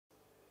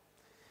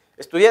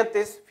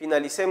Estudiantes,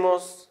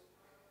 finalicemos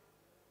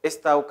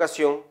esta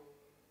ocasión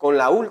con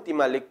la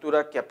última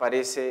lectura que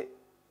aparece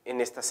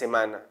en esta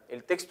semana,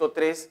 el texto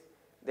 3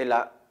 de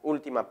la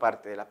última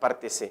parte, de la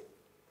parte C,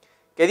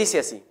 que dice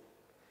así: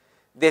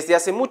 desde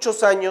hace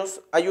muchos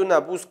años hay una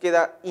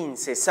búsqueda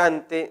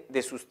incesante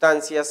de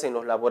sustancias en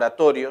los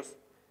laboratorios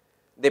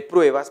de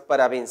pruebas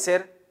para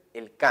vencer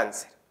el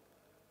cáncer.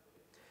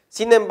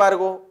 Sin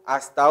embargo,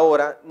 hasta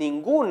ahora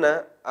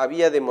ninguna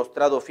había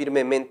demostrado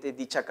firmemente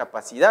dicha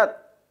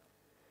capacidad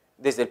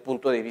desde el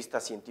punto de vista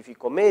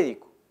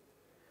científico-médico.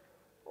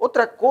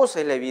 Otra cosa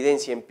es la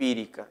evidencia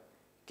empírica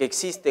que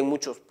existe en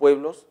muchos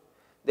pueblos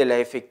de la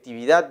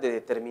efectividad de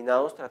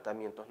determinados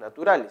tratamientos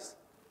naturales.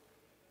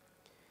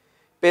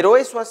 Pero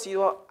eso ha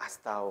sido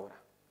hasta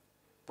ahora,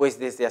 pues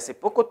desde hace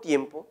poco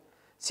tiempo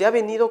se ha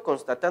venido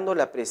constatando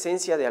la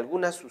presencia de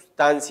algunas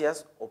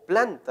sustancias o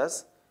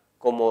plantas,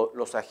 como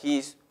los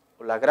ajís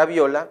o la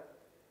graviola,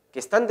 que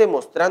están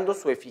demostrando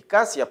su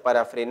eficacia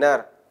para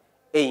frenar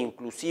e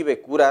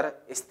inclusive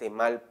curar este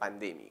mal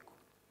pandémico.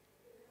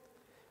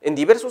 En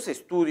diversos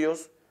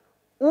estudios,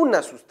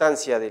 una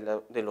sustancia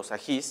de los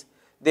ajís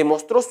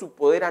demostró su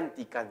poder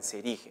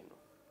anticancerígeno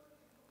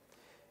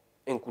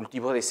en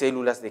cultivo de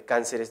células de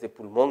cánceres de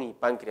pulmón y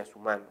páncreas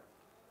humano.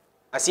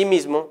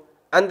 Asimismo,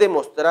 han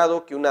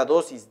demostrado que una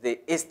dosis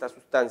de esta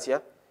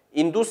sustancia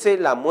induce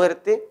la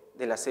muerte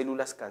de las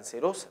células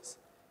cancerosas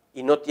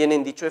y no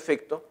tienen dicho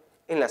efecto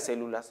en las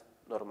células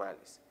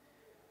normales.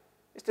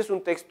 Este es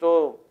un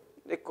texto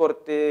de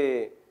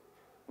corte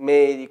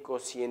médico,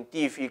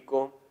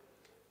 científico,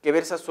 que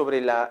versa sobre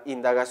la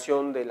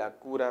indagación de la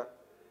cura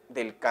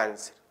del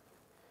cáncer.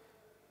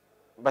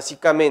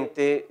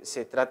 Básicamente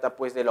se trata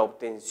pues de la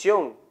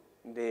obtención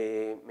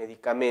de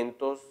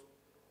medicamentos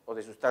o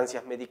de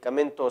sustancias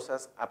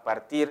medicamentosas a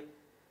partir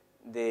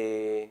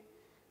de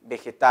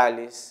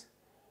vegetales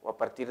o a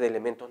partir de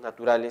elementos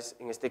naturales,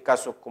 en este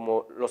caso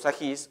como los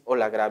ajís o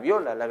la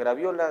graviola. La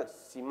graviola,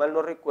 si mal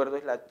no recuerdo,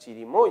 es la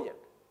chirimoya.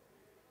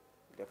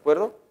 ¿De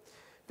acuerdo?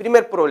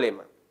 Primer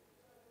problema.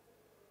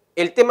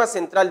 El tema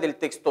central del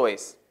texto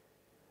es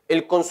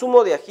el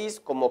consumo de ajís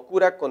como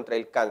cura contra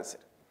el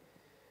cáncer.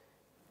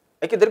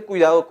 Hay que tener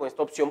cuidado con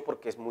esta opción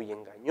porque es muy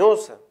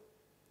engañosa.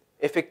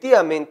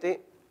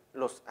 Efectivamente,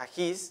 los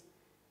ajís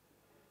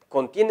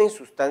contienen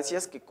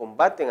sustancias que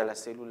combaten a las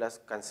células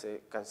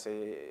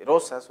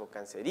cancerosas o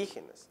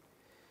cancerígenas,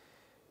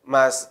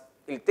 mas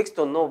el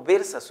texto no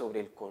versa sobre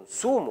el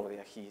consumo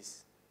de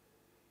ajís.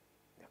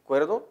 ¿De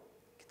acuerdo?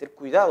 Hay que tener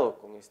cuidado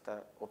con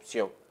esta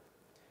opción.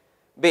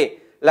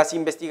 B. Las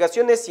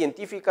investigaciones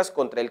científicas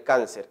contra el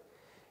cáncer.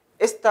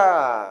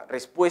 Esta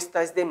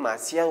respuesta es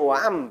demasiado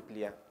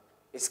amplia.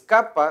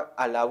 Escapa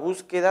a la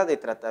búsqueda de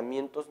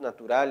tratamientos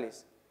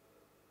naturales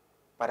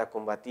para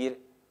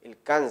combatir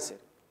el cáncer.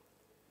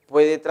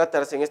 Puede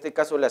tratarse en este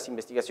caso las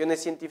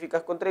investigaciones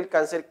científicas contra el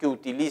cáncer que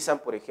utilizan,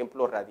 por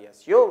ejemplo,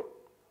 radiación.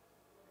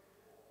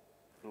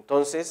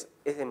 Entonces,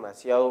 es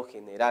demasiado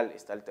general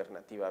esta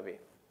alternativa B.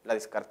 La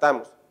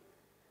descartamos.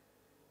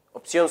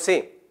 Opción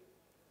C.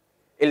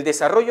 El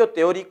desarrollo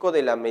teórico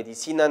de la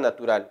medicina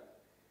natural.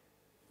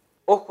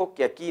 Ojo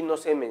que aquí no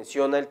se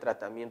menciona el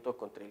tratamiento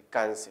contra el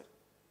cáncer.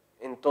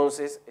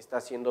 Entonces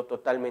está siendo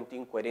totalmente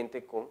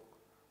incoherente con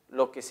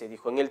lo que se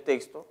dijo en el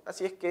texto,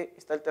 así es que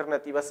esta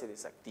alternativa se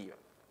desactiva.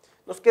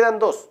 Nos quedan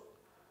dos,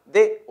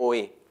 D o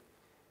E,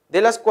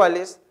 de las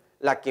cuales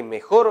la que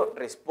mejor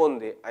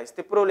responde a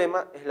este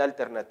problema es la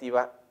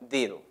alternativa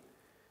D,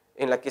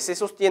 en la que se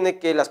sostiene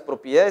que las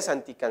propiedades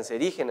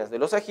anticancerígenas de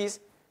los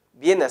ajís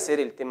viene a ser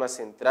el tema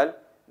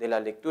central de la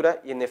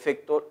lectura y en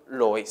efecto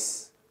lo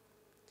es.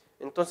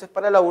 Entonces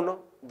para la 1,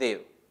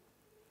 D.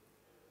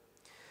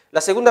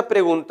 La segunda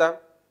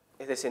pregunta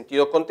es de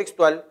sentido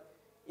contextual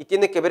y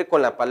tiene que ver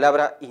con la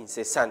palabra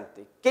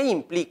incesante. ¿Qué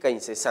implica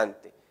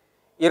incesante?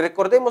 Y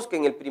recordemos que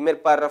en el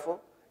primer párrafo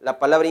la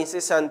palabra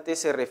incesante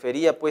se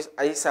refería pues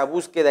a esa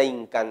búsqueda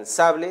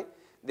incansable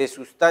de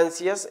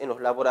sustancias en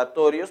los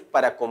laboratorios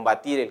para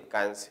combatir el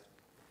cáncer.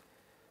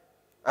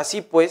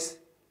 Así pues,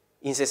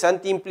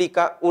 incesante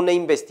implica una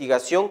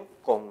investigación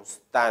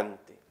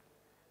constante,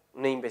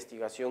 una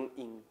investigación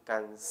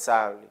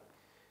incansable,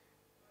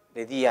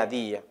 de día a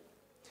día.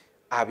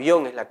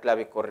 Avión es la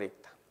clave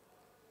correcta.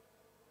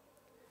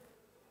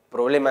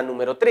 Problema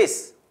número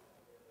 3.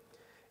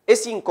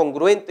 Es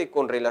incongruente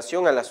con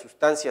relación a las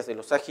sustancias de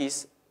los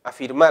ajís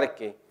afirmar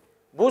que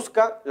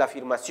busca la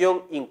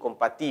afirmación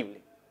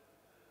incompatible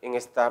en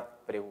esta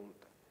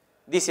pregunta.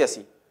 Dice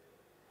así: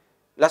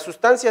 las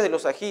sustancias de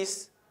los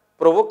ajís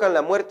provocan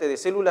la muerte de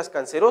células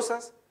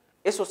cancerosas.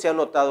 Eso se ha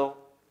notado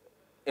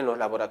en los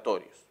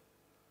laboratorios.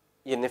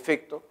 Y en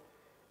efecto,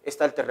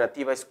 esta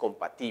alternativa es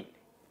compatible.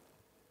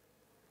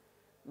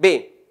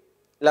 B.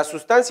 Las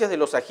sustancias de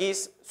los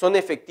ajís son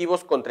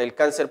efectivos contra el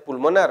cáncer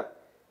pulmonar.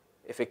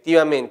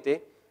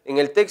 Efectivamente, en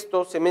el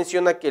texto se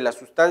menciona que la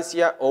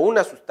sustancia o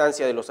una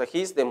sustancia de los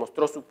ajís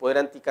demostró su poder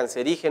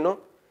anticancerígeno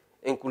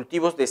en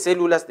cultivos de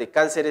células de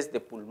cánceres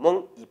de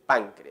pulmón y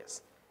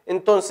páncreas.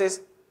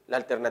 Entonces, la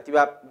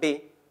alternativa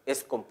B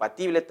es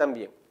compatible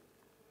también.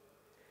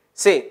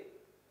 C.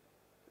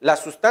 Las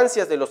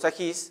sustancias de los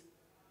ajís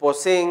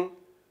poseen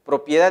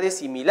propiedades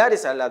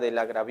similares a la de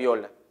la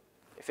graviola.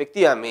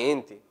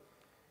 Efectivamente,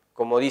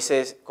 como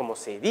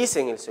se dice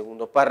en el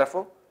segundo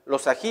párrafo,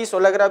 los ajís o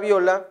la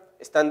graviola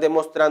están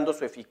demostrando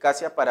su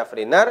eficacia para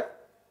frenar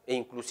e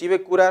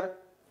inclusive curar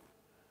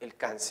el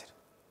cáncer.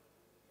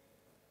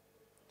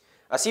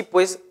 Así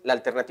pues, la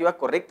alternativa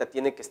correcta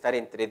tiene que estar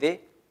entre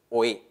D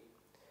o E.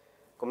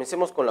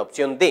 Comencemos con la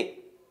opción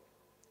D.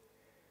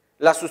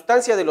 La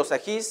sustancia de los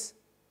ajís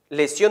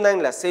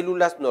lesionan las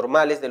células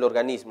normales del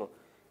organismo.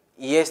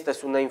 Y esta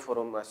es una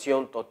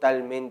información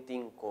totalmente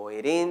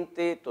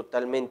incoherente,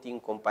 totalmente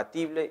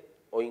incompatible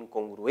o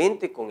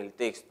incongruente con el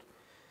texto.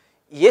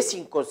 Y es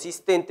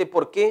inconsistente,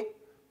 ¿por qué?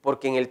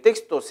 Porque en el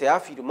texto se ha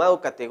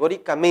afirmado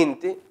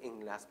categóricamente,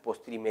 en las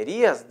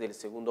postrimerías del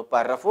segundo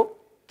párrafo,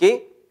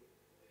 que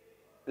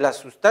las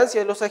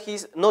sustancias de los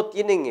ajís no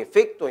tienen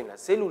efecto en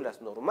las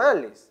células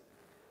normales.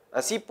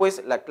 Así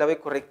pues, la clave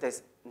correcta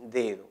es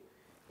dedo.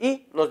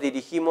 Y nos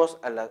dirigimos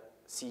a la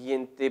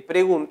siguiente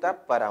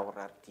pregunta para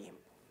ahorrar tiempo.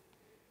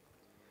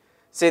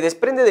 Se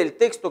desprende del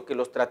texto que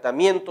los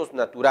tratamientos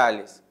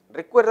naturales,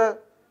 recuerda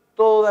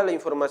toda la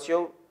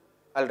información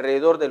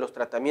alrededor de los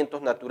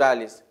tratamientos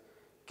naturales,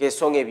 que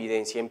son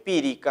evidencia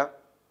empírica,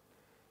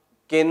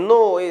 que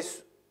no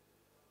es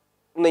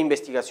una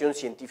investigación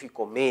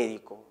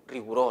científico-médico,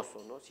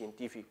 riguroso, ¿no?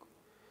 Científico.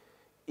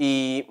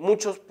 Y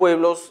muchos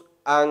pueblos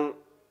han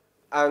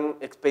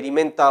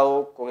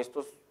experimentado con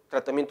estos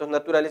tratamientos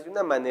naturales de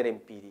una manera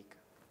empírica.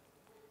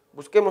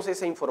 Busquemos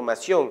esa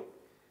información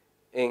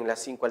en las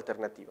 5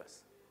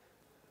 alternativas.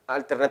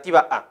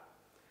 Alternativa A.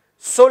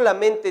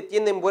 Solamente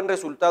tienen buen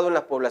resultado en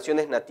las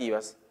poblaciones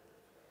nativas.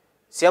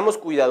 Seamos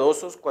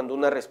cuidadosos cuando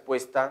una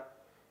respuesta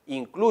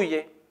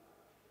incluye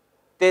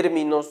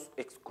términos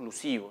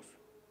exclusivos.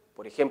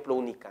 Por ejemplo,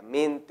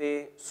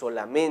 únicamente,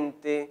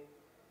 solamente.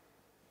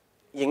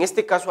 Y en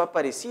este caso ha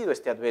aparecido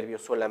este adverbio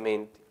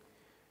solamente.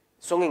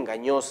 Son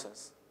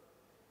engañosas.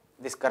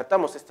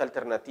 Descartamos esta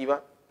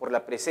alternativa por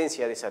la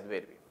presencia de ese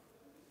adverbio.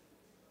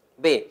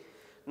 B.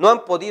 No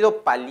han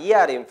podido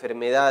paliar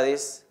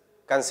enfermedades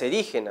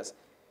cancerígenas.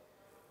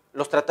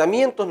 Los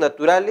tratamientos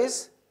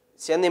naturales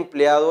se han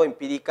empleado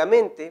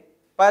empíricamente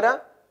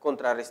para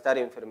contrarrestar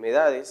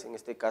enfermedades, en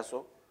este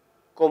caso,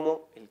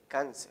 como el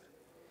cáncer.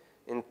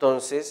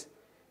 Entonces,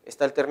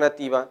 esta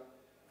alternativa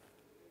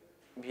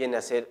viene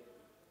a ser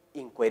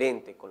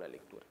incoherente con la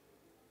lectura.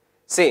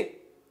 C.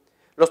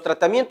 Los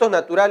tratamientos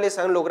naturales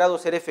han logrado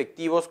ser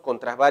efectivos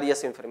contra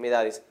varias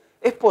enfermedades.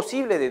 Es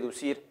posible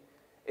deducir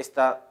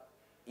esta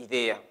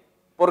idea.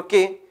 ¿Por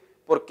qué?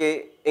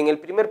 Porque en el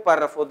primer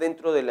párrafo,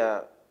 dentro de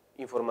la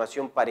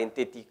información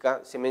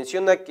parentética, se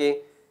menciona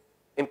que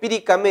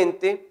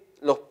empíricamente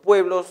los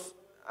pueblos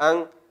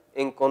han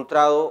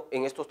encontrado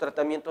en estos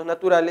tratamientos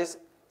naturales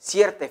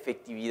cierta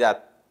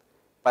efectividad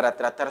para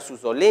tratar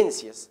sus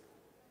dolencias,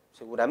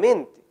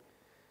 seguramente.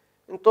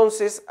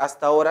 Entonces,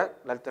 hasta ahora,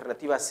 la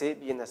alternativa C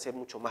viene a ser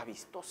mucho más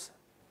vistosa.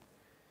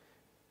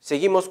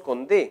 Seguimos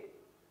con D.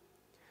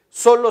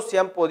 Solo se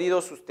han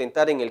podido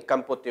sustentar en el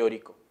campo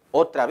teórico.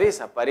 Otra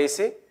vez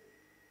aparece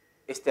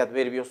este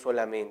adverbio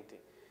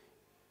solamente.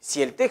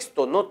 Si el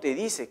texto no te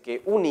dice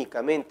que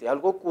únicamente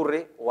algo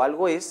ocurre o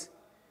algo es,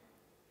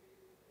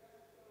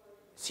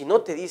 si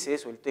no te dice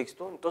eso el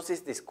texto,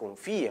 entonces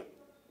desconfía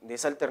de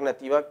esa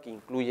alternativa que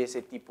incluye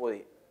ese tipo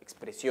de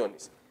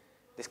expresiones.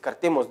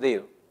 Descartemos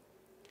D.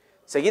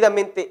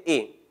 Seguidamente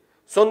E.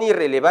 Son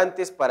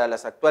irrelevantes para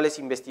las actuales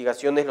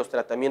investigaciones los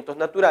tratamientos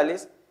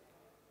naturales.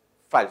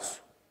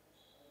 Falso,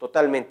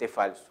 totalmente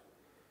falso.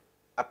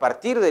 A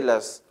partir de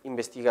las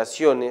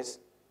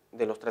investigaciones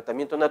de los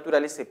tratamientos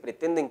naturales se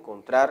pretende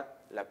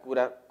encontrar la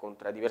cura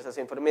contra diversas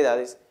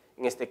enfermedades,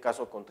 en este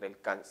caso contra el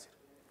cáncer.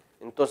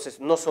 Entonces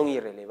no son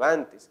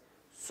irrelevantes,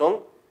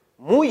 son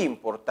muy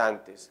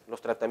importantes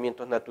los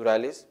tratamientos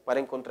naturales para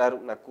encontrar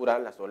una cura a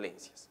las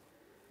dolencias.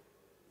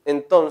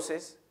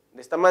 Entonces,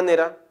 de esta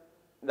manera,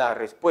 la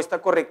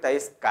respuesta correcta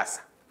es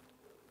casa.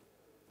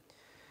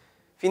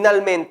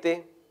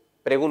 Finalmente,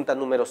 pregunta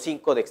número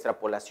 5 de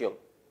extrapolación.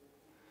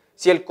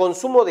 Si el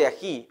consumo de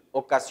ají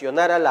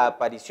ocasionara la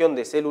aparición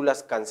de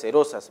células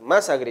cancerosas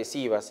más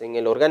agresivas en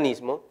el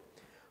organismo,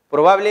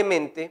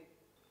 probablemente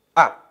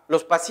A.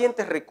 Los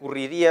pacientes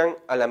recurrirían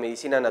a la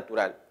medicina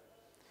natural.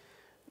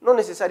 No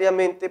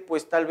necesariamente,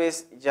 pues tal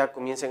vez ya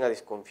comiencen a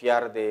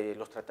desconfiar de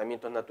los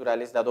tratamientos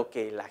naturales, dado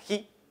que el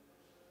ají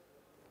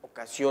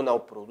ocasiona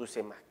o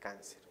produce más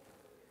cáncer.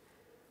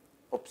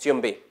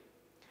 Opción B.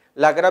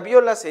 La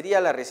graviola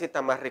sería la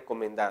receta más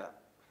recomendada.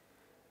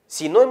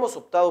 Si no hemos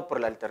optado por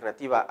la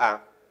alternativa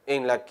A,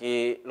 en la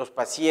que los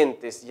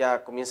pacientes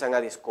ya comienzan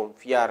a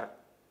desconfiar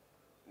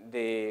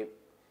de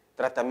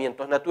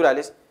tratamientos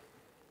naturales,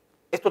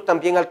 esto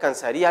también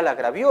alcanzaría la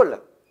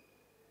graviola,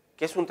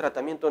 que es un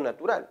tratamiento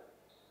natural.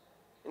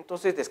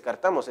 Entonces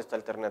descartamos esta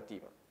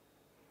alternativa.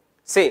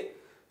 C.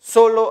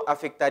 Solo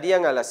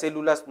afectarían a las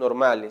células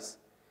normales.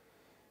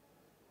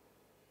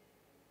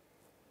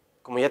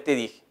 Como ya te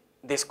dije,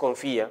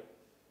 desconfía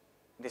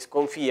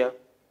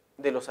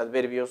de los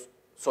adverbios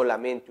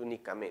solamente,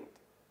 únicamente.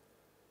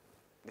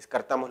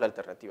 Descartamos la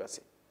alternativa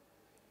C.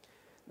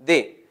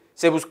 D.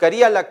 Se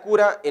buscaría la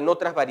cura en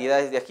otras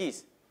variedades de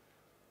ajís.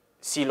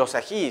 Si los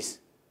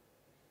ajís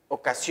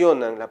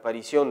ocasionan la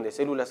aparición de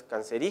células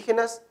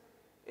cancerígenas,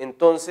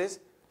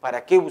 entonces,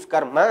 ¿para qué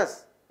buscar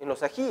más en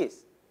los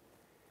ajíes?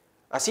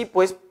 Así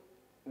pues,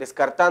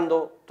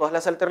 descartando todas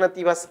las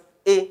alternativas,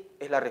 E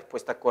es la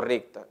respuesta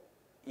correcta.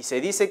 Y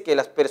se dice que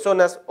las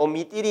personas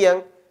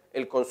omitirían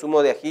el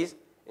consumo de ajís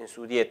en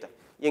su dieta.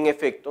 Y en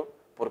efecto,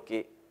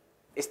 porque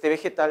este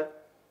vegetal,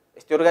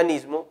 este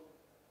organismo,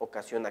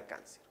 ocasiona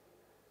cáncer.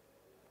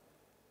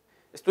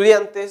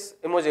 Estudiantes,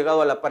 hemos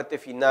llegado a la parte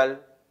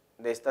final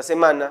de esta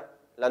semana,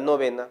 la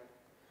novena.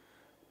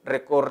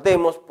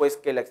 Recordemos pues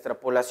que la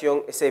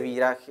extrapolación es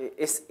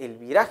el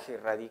viraje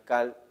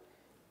radical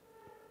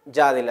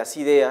ya de las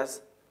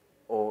ideas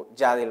o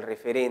ya del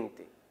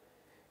referente.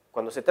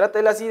 Cuando se trata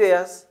de las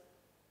ideas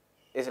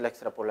es la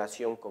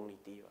extrapolación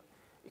cognitiva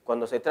y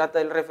cuando se trata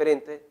del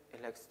referente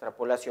es la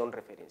extrapolación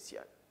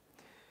referencial.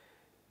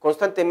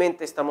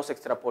 Constantemente estamos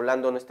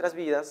extrapolando nuestras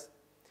vidas,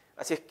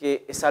 así es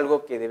que es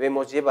algo que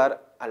debemos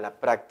llevar a la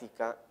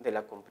práctica de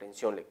la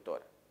comprensión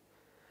lectora.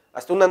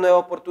 Hasta una nueva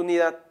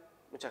oportunidad.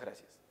 Muchas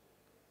gracias.